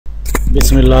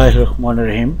বিসমিল্লাহির রহমানির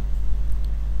রহিম।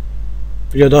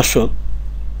 প্রিয় দর্শক,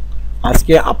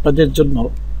 আজকে আপনাদের জন্য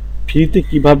ফ্রিতে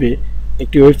কিভাবে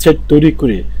একটি ওয়েবসাইট তৈরি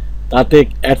করে তাতে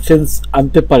অ্যাডসেন্স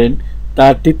আনতে পারেন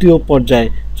তার তৃতীয় পর্যায়ে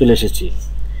চলে এসেছি।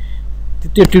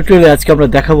 তৃতীয় টিউটোরিয়ালে আজকে আমরা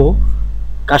দেখাবো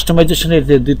কাস্টমাইজেশনের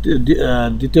যে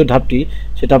দ্বিতীয় ধাপটি,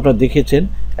 সেটা আপনারা দেখেছেন।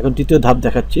 এখন তৃতীয় ধাপ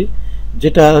দেখাচ্ছি,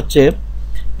 যেটা হচ্ছে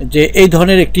যে এই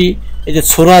ধরনের একটি এই যে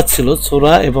ছোরা ছিল,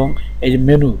 ছোরা এবং এই যে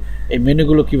মেনু, এই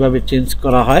মেনুগুলো কিভাবে চেঞ্জ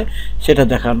করা হয় সেটা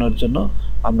দেখানোর জন্য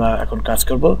আমরা এখন কাজ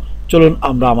করব। চলুন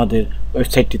আমরা আমাদের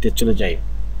ওয়েবসাইটটিতে চলে যাই।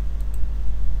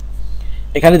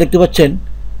 এখানে দেখতে পাচ্ছেন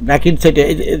ব্যাকএন্ড সাইটে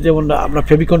এই যেমন আমরা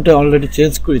ফেভিকনটা অলরেডি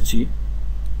চেঞ্জ করেছি,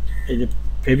 এই যে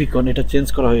ফেভিকন এটা চেঞ্জ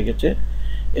করা হয়ে গেছে।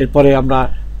 এরপরে আমরা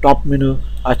টপ মেনু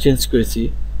চেঞ্জ করেছি,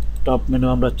 টপ মেনু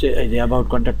আমরা এই যে অ্যাবাউট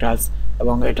কন্ট্যাক্ট আস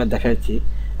এবং এটা দেখাচ্ছি।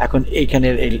 এখন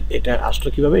এইখানের এটা আসলো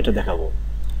কিভাবে এটা দেখাবো।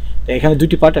 এখানে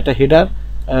দুটি পার্ট, একটা হেডার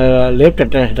লেফট,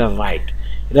 একটা হেডার রাইট।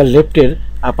 এটা লেফটের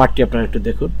পার্টটি আপনারা একটু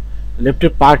দেখুন।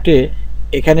 লেফটের পার্টে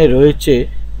এখানে রয়েছে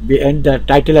behind the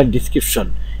title and description.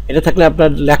 এটা থাকলে আপনার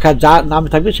লেখা যা নাম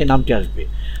থাকবে সেই নামটি আসবে।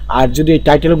 আর যদি এই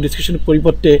টাইটেল এবং ডিসক্রিপশনের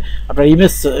পরিবর্তে আপনার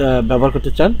ইমেজ ব্যবহার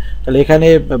করতে চান, তাহলে এখানে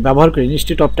ব্যবহার করে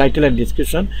institute of title and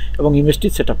description এবং ইমেজটি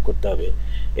সেট আপ করতে হবে।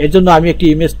 এর জন্য আমি একটি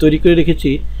ইমেজ তৈরি করে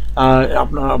রেখেছি,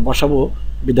 আপনারা বসাবো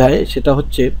বিধায়। সেটা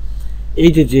হচ্ছে এই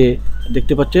যে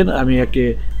দেখতে পাচ্ছেন, আমি একটি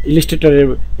ইলাস্ট্রেটরের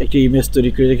একটি ইমেজ তৈরি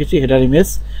করে রেখেছি, হেডার ইমেজ।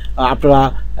 আপনারা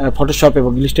ফটোশপ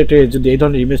এবং ইলাস্ট্রেটরে যদি এই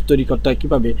ধরনের ইমেজ তৈরি করতে হয়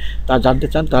কীভাবে তা জানতে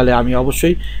চান, তাহলে আমি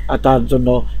অবশ্যই তার জন্য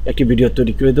একটি ভিডিও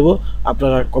তৈরি করে দেবো,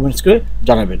 আপনারা কমেন্টস করে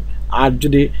জানাবেন। আর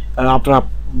যদি আপনারা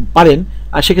পারেন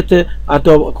আর সেক্ষেত্রে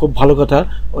তো খুব ভালো কথা,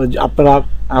 আপনারা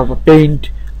পেইন্ট,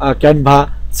 ক্যানভা,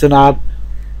 স্ন্যাপ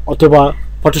অথবা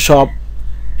ফটোশপ,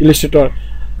 ইলাস্ট্রেটর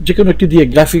যে কোনো একটি দিয়ে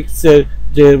গ্রাফিক্সের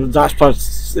যে জাস্ট ফর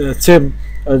সেম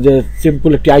যে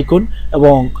সিম্পল একটি আইকন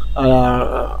এবং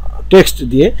টেক্সট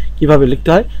দিয়ে কিভাবে লিখতে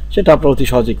হয় সেটা আপনারা অতি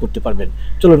সহজেই করতে পারবেন।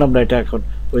 চলুন আমরা এটা এখন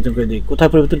পরিবর্তন করে দিই। কোথায়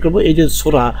পরিবর্তন করবো? এই যে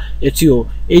সোরা, এচিও,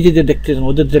 এই যে দেখতেছেন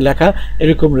ওদের যে লেখা,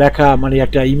 এরকম লেখা মানে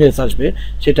একটা ইমেজ আসবে,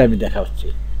 সেটা আমি দেখা হচ্ছি।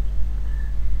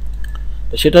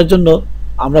 তো সেটার জন্য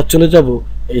আমরা চলে যাব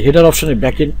এই হেডার অপশনের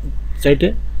ব্যাকএন্ড সাইটে।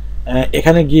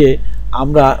 এখানে গিয়ে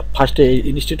আমরা ফার্স্টে এই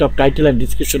ইনস্টিটিউট অফ টাইটেল অ্যান্ড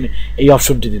ডিসক্রিপশনে এই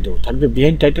অপশনটি দিয়ে দেবো, থাকবে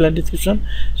বিহাইন্ড টাইটেল অ্যান্ড ডিসক্রিপশন।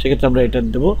 সেক্ষেত্রে আমরা এটা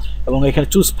দেবো এবং এখানে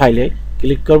চুজ ফাইলে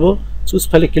ক্লিক করব। চুজ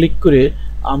ফাইলে ক্লিক করে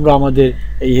আমরা আমাদের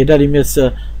এই হেডার ইমেজ,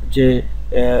 যে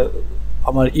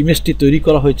আমার ইমেজটি তৈরি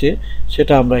করা হয়েছে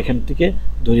সেটা আমরা এখান থেকে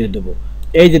ধরিয়ে দেবো।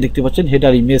 এই যে দেখতে পাচ্ছেন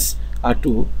হেডার ইমেজ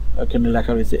টু, এখানে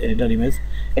লেখা রয়েছে হেডার ইমেজ।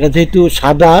 এটা যেহেতু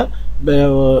সাদা,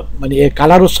 মানে এর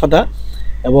কালারও সাদা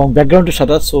এবং ব্যাকগ্রাউন্ডও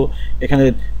সাদা, সো এখানে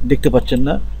দেখতে পাচ্ছেন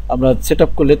না। আমরা সেট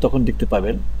আপ করলে তখন দেখতে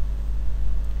পাবেন।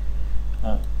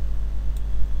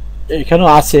 এখানেও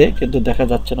আছে কিন্তু দেখা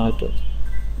যাচ্ছে না, হয়তো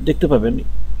দেখতে পাবেন,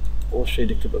 অবশ্যই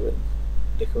দেখতে পাবেন।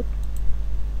 দেখুন,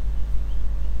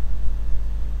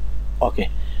 ওকে,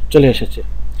 চলে এসেছে।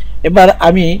 এবার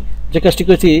আমি যে কাজটি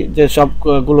করেছি, যে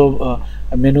সবগুলো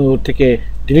মেনু থেকে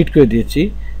ডিলিট করে দিয়েছি।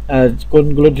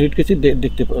 কোনগুলো ডিলিট করেছি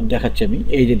দেখাচ্ছি আমি।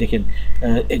 এই যে দেখেন,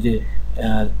 এই যে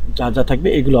যা যা থাকবে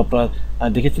এগুলো আপনারা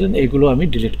দেখেছিলেন, এইগুলো আমি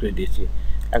ডিলিট করে দিয়েছি।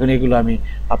 এখন এগুলো আমি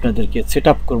আপনাদেরকে সেট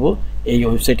আপ করবো এই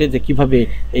ওয়েবসাইটে, যে কীভাবে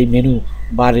এই মেনু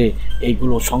বারে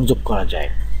এইগুলো সংযোগ করা যায়।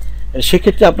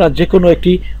 সেক্ষেত্রে আপনারা যে কোনো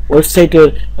একটি ওয়েবসাইটের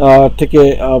থেকে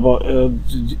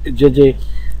যে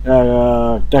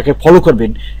তাকে ফলো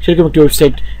করবেন সেরকম একটি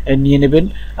ওয়েবসাইট নিয়ে নেবেন।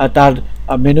 তার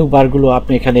মেনু বারগুলো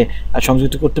আপনি এখানে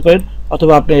সংযুক্ত করতে পারেন,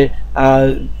 অথবা আপনি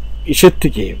ইসের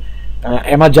থেকে,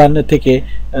 অ্যামাজন থেকে,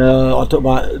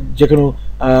 অথবা যে কোনো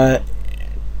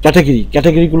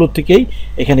ক্যাটাগরিগুলোর থেকেই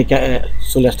এখানে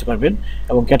চলে আসতে পারবেন।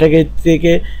 এবং ক্যাটাগরি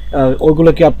থেকে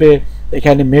ওইগুলোকে আপনি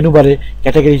এখানে মেনু বারে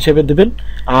ক্যাটাগরি হিসেবে দেবেন,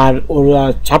 আর ওর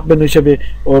সাব মেনু হিসেবে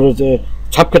ওর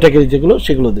সাব ক্যাটাগরি যেগুলো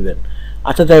সেগুলো দেবেন।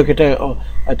 আচ্ছা, যাই হোক, এটা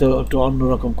হয়তো একটু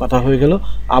অন্যরকম কথা হয়ে গেল।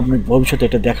 আমি ভবিষ্যতে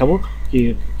এটা দেখাবো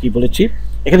কি বলেছি।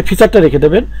 এখানে ফিচারটা রেখে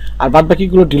দেবেন আর বাদ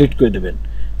বাকিগুলো ডিলিট করে দেবেন।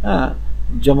 হ্যাঁ,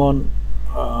 যেমন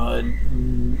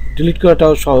ডিলিট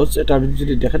করাটাও সহজ। এটা আমি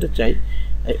যদি দেখাতে চাই,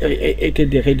 এইটা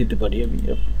দেখাই দিতে পারি, আমি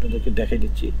আপনাদেরকে দেখাই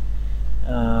দিচ্ছি।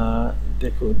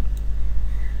 দেখুন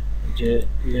যে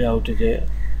লেআউটে যে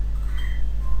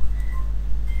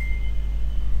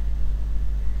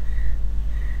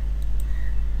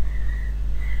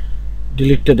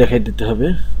ডিলিটটা দেখাই দিতে হবে।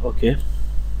 ওকে,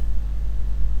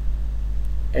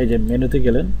 এই যে মেনুতে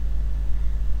গেলেন,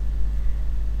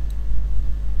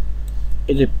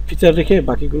 এই যে ফিচার রেখে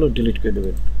বাকিগুলো ডিলিট করে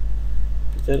দেবেন,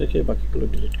 ফিচার রেখে বাকিগুলো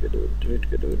ডিলিট করে দেবেন, ডিলিট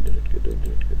করে দেবেন, ডিলিট করে দেবেন,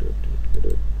 ডিলিট করে দেবেন, ডিলিট করে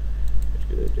দেবেন,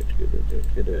 ডিলিট করে দেবেন, ডিলিট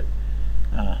করে দেবেন।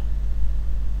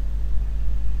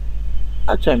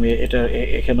 আচ্ছা, আমি এটা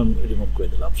এখানে রিমুভ করে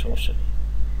দিলাম, সমস্যা নেই।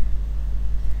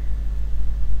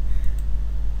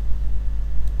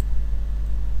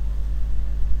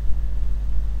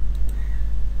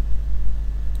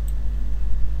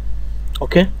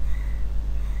 ওকে,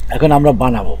 এখন আমরা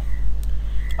বানাবো।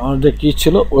 আমাদের কি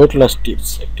ছিল? ওয়েট লস টিপস,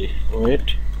 একটি ওয়েট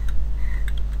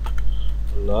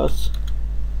লস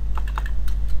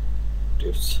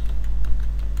টিপস।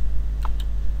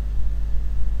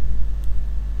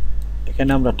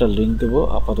 এখানে আমরা একটা লিঙ্ক দেবো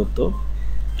আপাতত,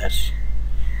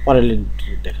 পরের লিঙ্কটি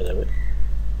দেখা যাবে।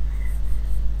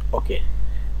 ওকে,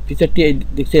 ফিচারটি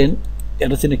দেখছেন,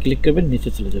 অ্যাডসেন্সে ক্লিক করবেন, নিচে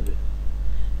চলে যাবে,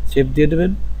 সেভ দিয়ে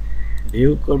দেবেন,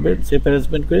 ভিউ করবেন, সেভ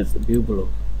অ্যারেঞ্জমেন্ট করে ভিউ ব্লগ।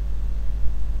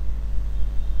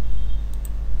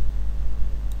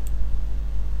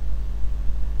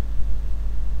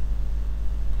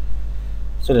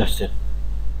 চলে আসছে।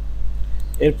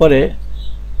 এরপরে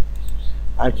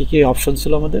আর কি কি অপশন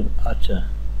ছিল আমাদের? আচ্ছা,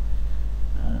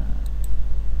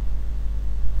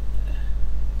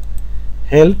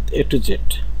 health A to Z,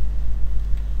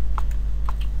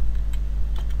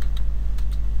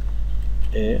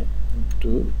 A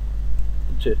to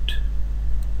Z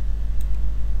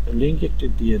link একটি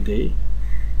দিয়ে দেই,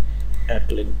 add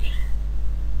link.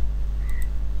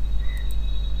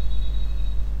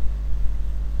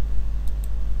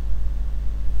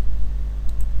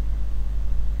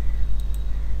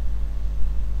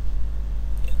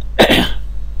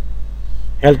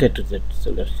 Health A to Z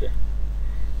চলে আসছে।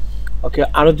 ওকে,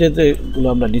 আরও যেগুলো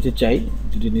আমরা নিতে চাই,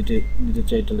 যদি নিতে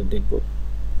চাই তাহলে দেখব।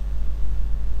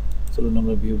 চলুন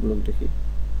আমরা ভিউ ব্লগ দেখি।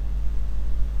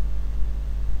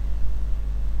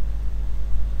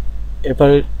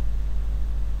 এরপরে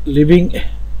লিভিং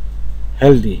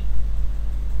হেলদি।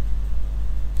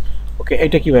 ওকে,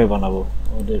 এটা কিভাবে বানাবো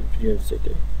আমাদের ফ্রি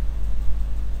ওয়েবসাইটে?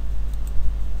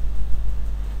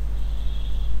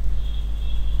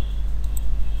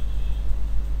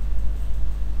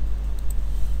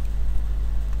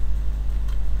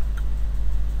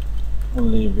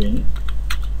 লিভিং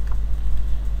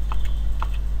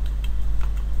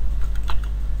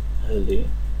হেলদি,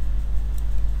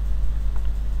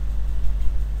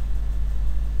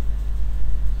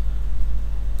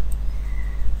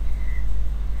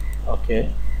 ওকে,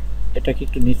 এটাকে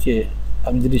একটু নিচে,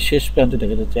 আমি যদি শেষ প্রান্তে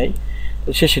দেখাতে চাই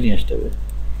তাহলে শেষে নিয়ে আসতে হবে।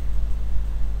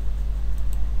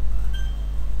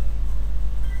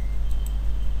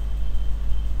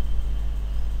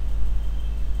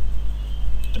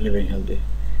 Living healthy.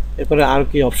 এরপরে আর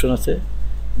কি অপশন আছে?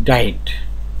 ডায়েট।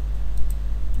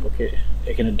 ওকে,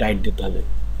 এখানে ডায়েট দিতে হবে।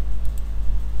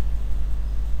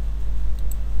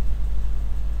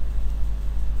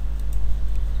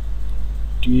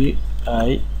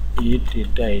 DIET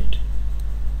ডায়েট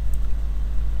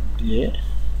দিয়ে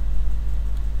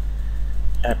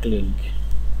অ্যাড লিঙ্ক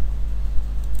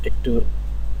একটু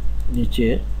নিচে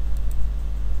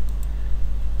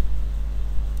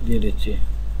দিয়ে দিচ্ছি।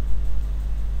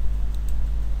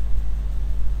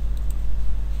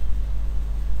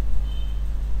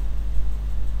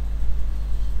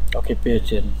 ওকে,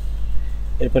 পেয়েছেন।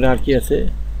 এরপরে আর কি আছে?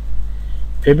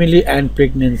 Family and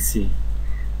pregnancy.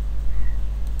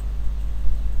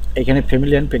 এখানে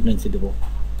ফ্যামিলি অ্যান্ড প্রেগনেন্সি দেবো,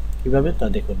 কীভাবে তা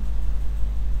দেখুন।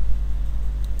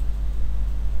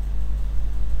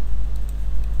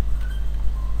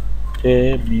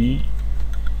 Family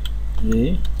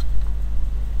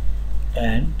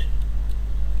and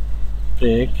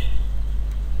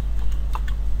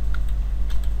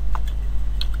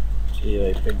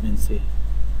pregnancy.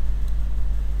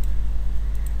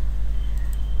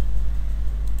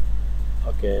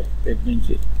 Okay,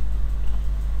 pregnancy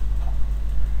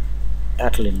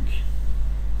add link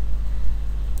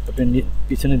আপনি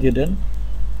পিছনে দিয়ে দেন।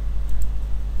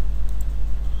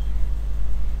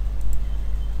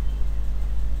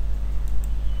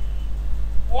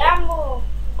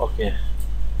 ওকে,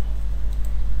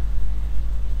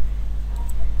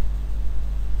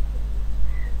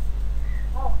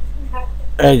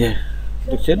 এই যে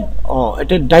দেখছেন,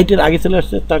 এটা ডাইটের আগে চলে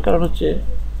আসছে, তার কারণ হচ্ছে,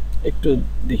 একটু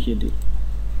দেখিয়ে দিই।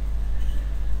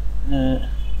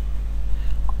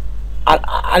 আর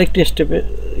আরেকটি স্টেপে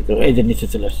এই যে নিচে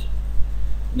চলে আসছে,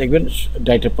 দেখবেন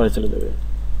ডাইটের পরে চলে যাবে।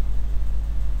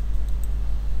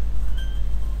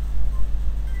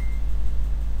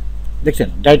 দেখছেন,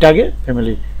 ডাইট আগে,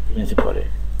 ফ্যামিলি প্রেগনেন্সি পরে।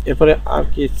 এরপরে আর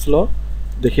কি ছিল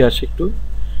দেখে আসি একটু।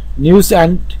 News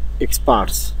and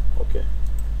experts. Okay,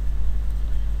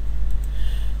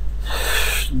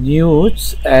 news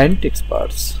and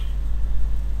experts,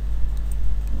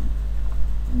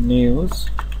 news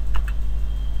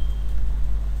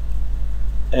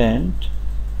and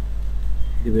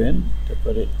দিবেন,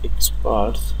 তারপরে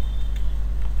এক্সপার্টস।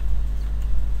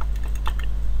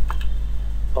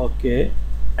 ওকে,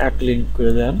 এক লিঙ্ক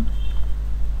করে দেন।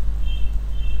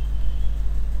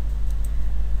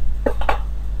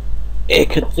 এই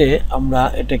ক্ষেত্রে আমরা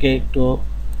এটাকে একটু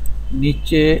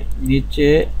নিচে নিচে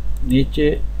নিচে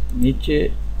নিচে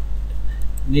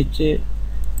নিচে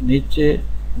নিচে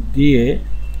দিয়ে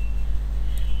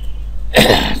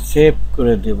সেভ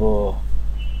করে দেব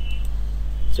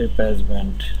save as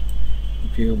band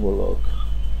view block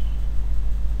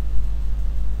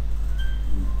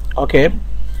ওকে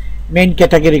মেইন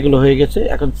ক্যাটাগরিগুলো হয়ে গেছে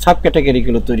এখন সাব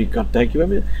ক্যাটাগরিগুলো তৈরি করতে হয়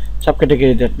কীভাবে সাব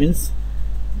ক্যাটাগরি দ্যাট মিনস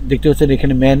দেখতে পাচ্ছেন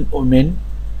এখানে ম্যান ওমেন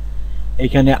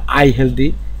এখানে I healthy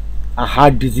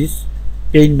heart disease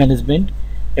pain management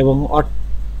এবং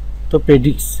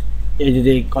অর্থোপেডিক্স এই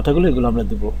যে কথাগুলো এগুলো আমরা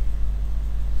দেবো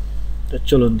তো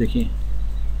চলুন দেখি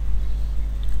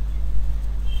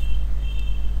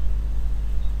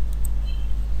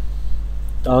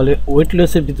তাহলে ওয়েট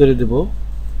লসের ভিতরে দেব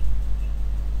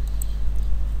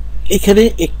এখানে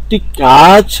একটি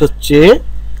কাজ হচ্ছে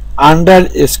আন্ডার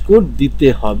স্কোর দিতে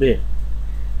হবে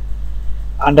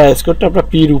আন্ডার স্কোরটা আপনারা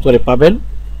পির উপরে পাবেন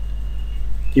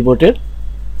কিবোর্ডের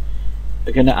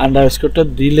এখানে আন্ডার স্কোরটা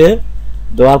দিলে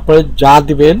দেওয়ার পরে যা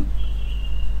দিবেন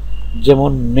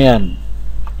যেমন ম্যান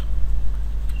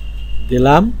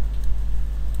দিলাম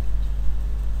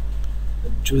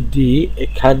যদি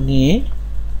এখানে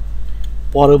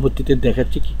পরবর্তীতে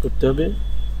দেখাচ্ছি কি করতে হবে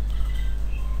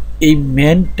এই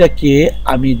ম্যানটাকে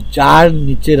আমি যার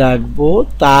নিচে রাখবো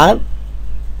তার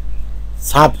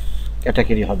সাব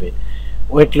ক্যাটাগরি হবে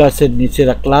ওয়েট লসের নিচে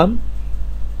রাখলাম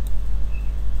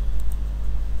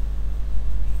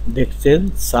দেখছেন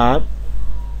সাব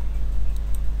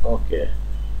ওকে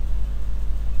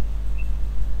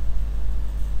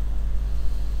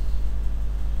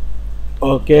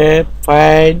ওকে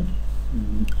ফাইন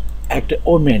একটা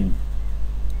ওমেন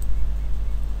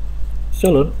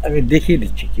চলুন আমি দেখিয়ে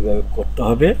দিচ্ছি কিভাবে করতে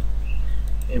হবে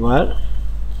এবার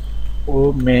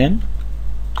ওমেন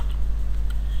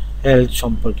হেলথ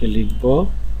সম্পর্কে লিখব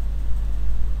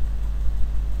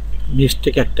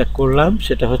মিস্টেক একটা করলাম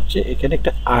সেটা হচ্ছে এখানে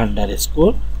একটা আন্ডার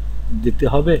স্কোর দিতে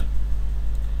হবে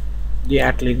দিয়ে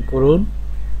অ্যাড লিঙ্ক করুন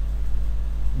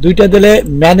দুইটা দিলে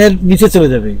ম্যানের নিচে চলে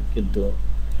যাবে কিন্তু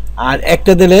আর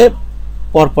একটা দিলে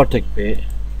পরপর থাকবে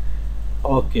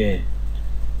ওকে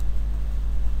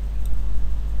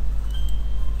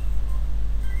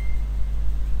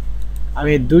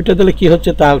আমি দুইটা দিলে কি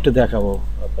হচ্ছে তা একটু দেখাবো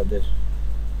আপনাদের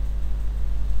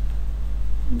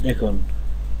দেখুন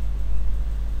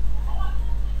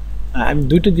আমি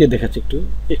দুইটা দিয়ে দেখাচ্ছি একটু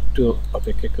একটু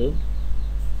অপেক্ষা করুন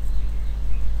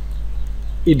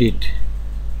এডিট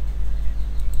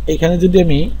এখানে যদি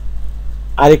আমি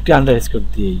আরেকটি আন্ডারস্কোর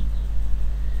দিই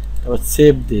তারপর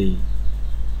সেভ দিই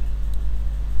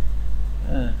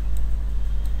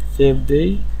সেভ দেই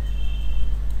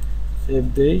সেভ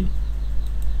দেই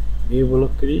ভিউ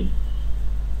ব্লক করি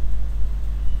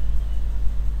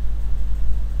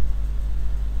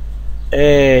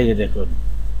এই যে দেখুন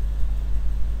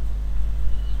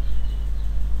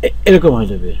এরকম হয়ে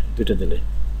যাবে দুটো দিলে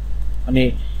মানে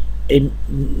এই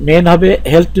মেন হবে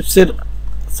হেলথ টিপসের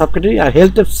সাবক্যাটাগরি আর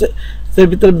হেলথ টিপসের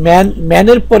ভিতরে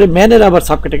ম্যানের পরে ম্যানের আবার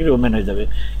সাবক্যাটাগরি ওমেন হয়ে যাবে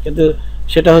কিন্তু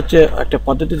সেটা হচ্ছে একটা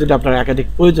পদ্ধতি যদি আপনার একাধিক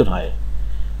প্রয়োজন হয়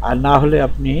আর না হলে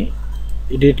আপনি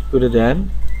এডিট করে দেন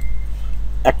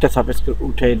একটা সাবস্ক্রাইব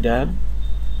উঠাই দেন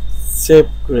সেভ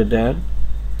করে দেন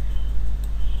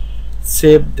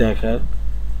সেভ দেখান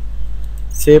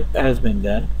সেভ অ্যারেঞ্জমেন্ট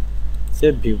দেন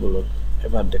সেভ ভিউ ব্লক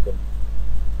এবার দেখুন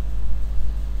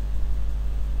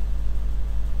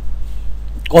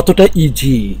কতটা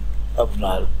ইজি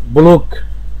আপনার ব্লক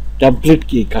টেমপ্লেট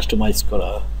কি কাস্টমাইজ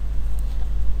করা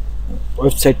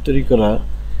ওয়েবসাইট তৈরি করা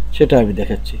সেটা আমি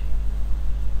দেখাচ্ছি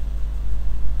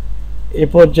এ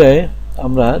পর্যায়ে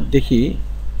আমরা দেখি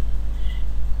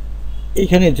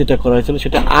এখানে যেটা করা হয়েছিল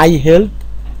সেটা আই হেলথ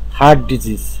হার্ট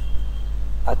ডিজিজ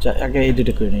আচ্ছা আগে এই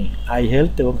দুটো করে নিই আই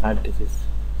হেলথ এবং heart disease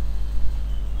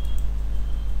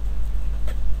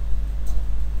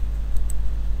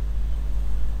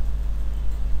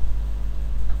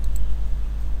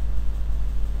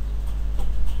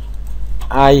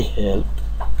I health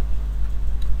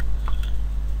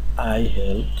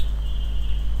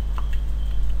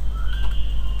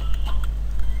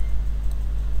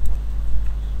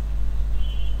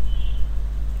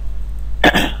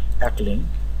link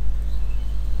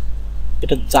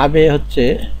এটা যাবে হচ্ছে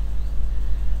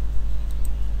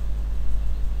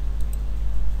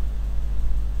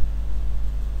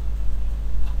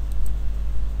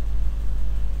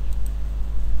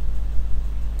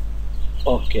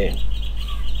ওকে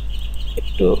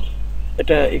একটু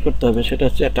এটা ই করতে হবে সেটা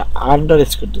হচ্ছে একটা আন্ডার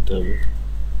স্কোর দিতে হবে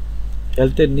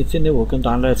হেলথের নিচে নেব কিন্তু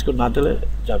আন্ডার স্কোর না দিলে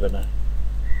যাবে না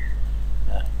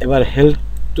এবার health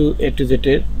two A to Z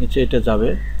এর নিচে এটা যাবে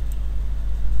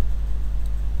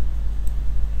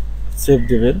সেভ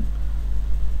দিবেন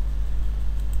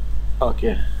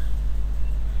ওকে,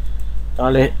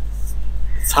 তাহলে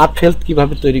সাব হেলথ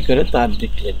কিভাবে তৈরি করে তা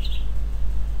দেখলেন।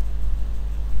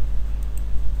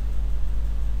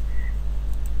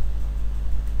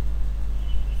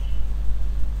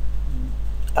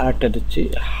 আরেকটা দিচ্ছি,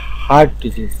 হার্ট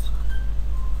ডিজিজ।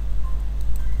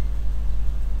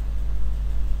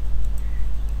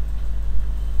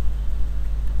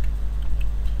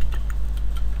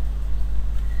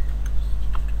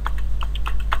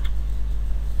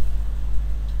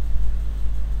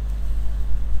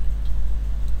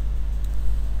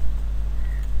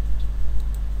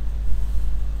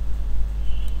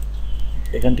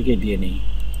 এখান থেকে দিয়ে নেই,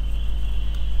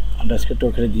 আন্ডারস্কোরটা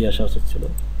ওখানে দিয়ে আসা উচিত ছিল।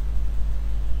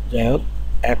 যাই হোক,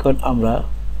 এখন আমরা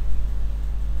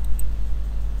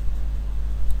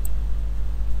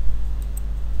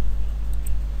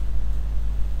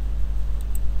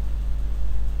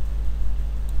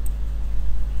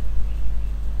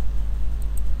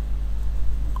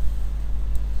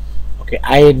ওকে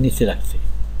আয়ের নিচে রাখছি।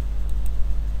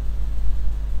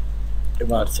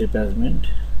 এবার সেভ অ্যারেঞ্জমেন্ট,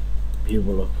 ভিউ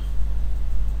ব্লক।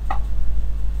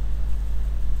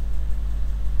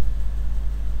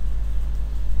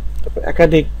 তারপর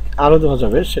একাধিক আরো দেওয়া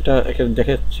যাবে, সেটা এখানে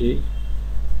দেখাচ্ছি।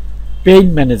 পেইন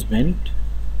ম্যানেজমেন্ট,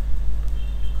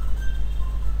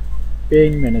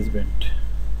 পেইন ম্যানেজমেন্ট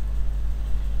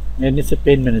এর নিচে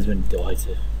পেইন ম্যানেজমেন্ট দেওয়া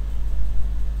হয়েছে।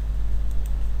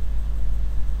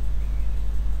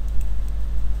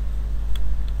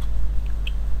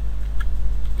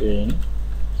 পেইন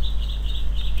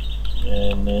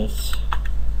ম্যানেজমেন্ট,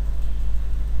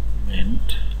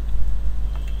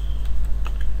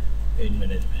 পেইন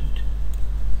ম্যানেজমেন্ট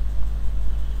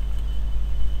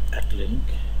এক লিঙ্ক।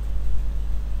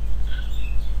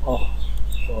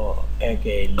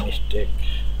 again mistake,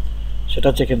 সেটা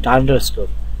হচ্ছে এখানে আন্ডারস্কোর,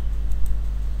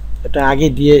 এটা আগে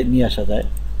দিয়ে নিয়ে আসা যায়,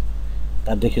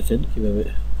 তা দেখেছেন কিভাবে।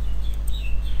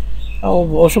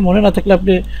 অবশ্য মনে না থাকলে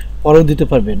আপনি পরেও দিতে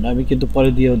পারবেন, আমি কিন্তু পরে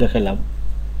দিয়েও দেখালাম।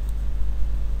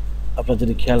 আপনার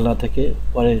যদি খেয়াল না থাকে,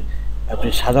 পরে আপনি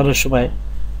সাজানোর সময়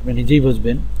আপনি নিজেই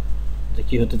বুঝবেন যে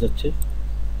কি হতে যাচ্ছে।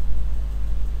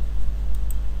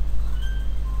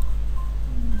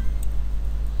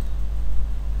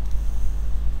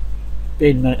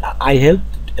 Pain I health,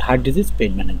 heart disease,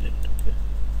 pain management.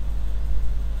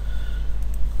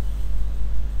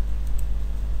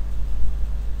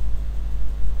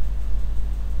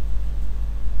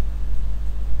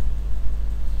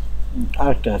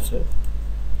 আরেকটা আছে,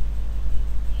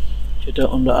 সেটা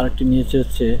আমরা আরেকটি নিয়েছে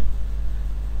হচ্ছে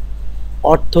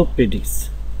অর্থোপেডিক্স।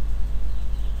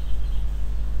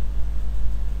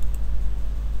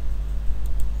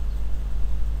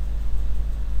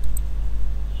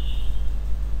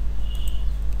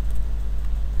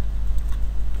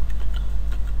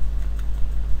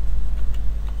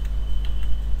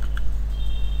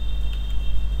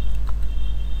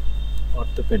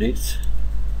 অর্থোপেডিক্স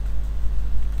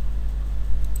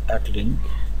এক লিঙ্ক,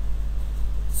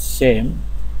 সেম।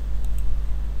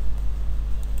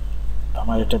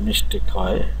 আমার এটা মিস্টেক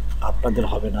হয়, আপনাদের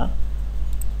হবে না।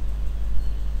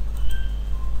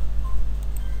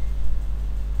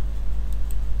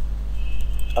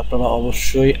 আপনারা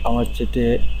অবশ্যই আমার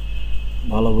চেয়ে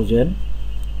ভালো বুঝেন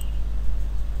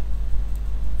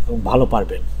এবং ভালো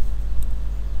পারবেন।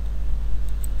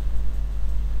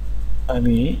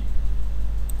 আমি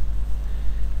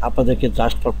আপনাদেরকে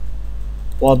জাস্ট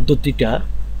পদ্ধতিটা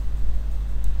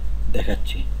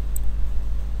দেখাচ্ছি,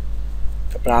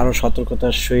 তারপরে আরো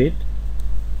সতর্কতার সহিত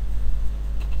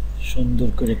সুন্দর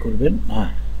করে করবেন। হ্যাঁ,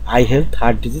 I health,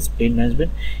 heart disease, pain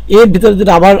management. এর ভিতরে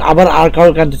যদি আবার আবার আর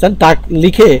কারোর কানতে চান, তা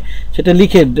লিখে, সেটা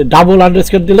লিখে ডাবল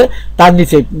আন্ডারস্কোর দিলে তার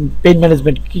নিচে পেইন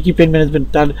ম্যানেজমেন্ট, কি কি পেইন ম্যানেজমেন্ট,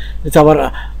 তার নিচে আবার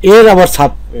এর আবার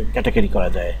সাব ক্যাটাগরি করা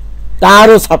যায়,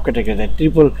 তারও সাব ক্যাটাগরি যায়,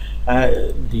 ট্রিপল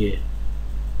দিয়ে,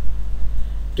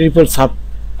 ট্রিপল সাব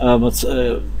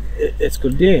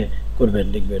স্কোর দিয়ে করবেন,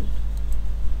 লিখবেন।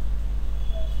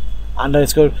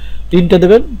 আন্ডারস্কোর 3টে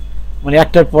দেবেন, মানে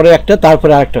একটার পরে একটা,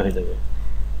 তারপরে আরেকটা হয়ে যাবে।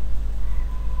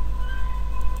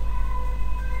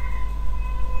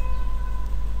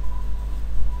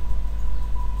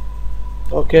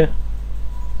 ওকে,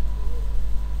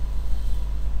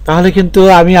 তাহলে কিন্তু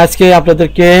আমি আজকে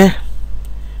আপনাদেরকে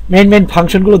মেইন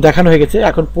ফাংশনগুলো দেখানো হয়ে গেছে।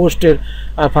 এখন পোস্টের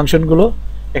ফাংশনগুলো,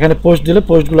 এখানে পোস্ট দিলে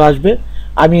পোস্টগুলো আসবে,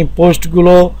 আমি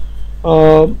পোস্টগুলো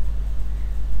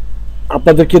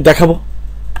আপনাদেরকে দেখাবো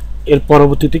এর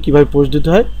পরবর্তীতে কিভাবে পোস্ট দিতে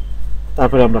হয়,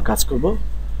 তারপরে আমরা কাজ করব।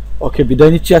 ওকে,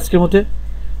 বিদায় নিচ্ছি আজকের মধ্যে।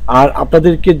 আর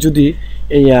আপনাদেরকে যদি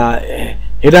এই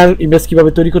হেডার ইমেজ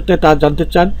কিভাবে তৈরি করতে হয় তা জানতে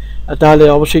চান, তাহলে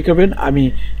অবশ্যই করবেন। আমি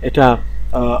এটা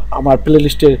আমার প্লে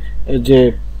লিস্টের যে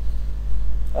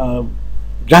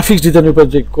গ্রাফিক্স ডিজাইনের উপর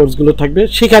যে কোর্সগুলো থাকবে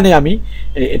সেখানে আমি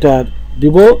এটা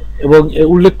দিব এবং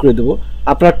উল্লেখ করে দেব।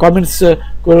 আপনারা কমেন্টস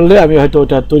করলে আমি হয়তো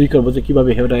ওটা তৈরি করবো যে কীভাবে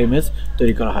হেডার ইমেজ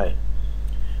তৈরি করা হয়।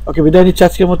 ওকে, বিদায় নিচ্ছি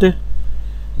আজকের মতে।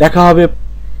 দেখা হবে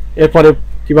এরপরে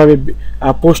কীভাবে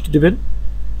পোস্ট দিবেন।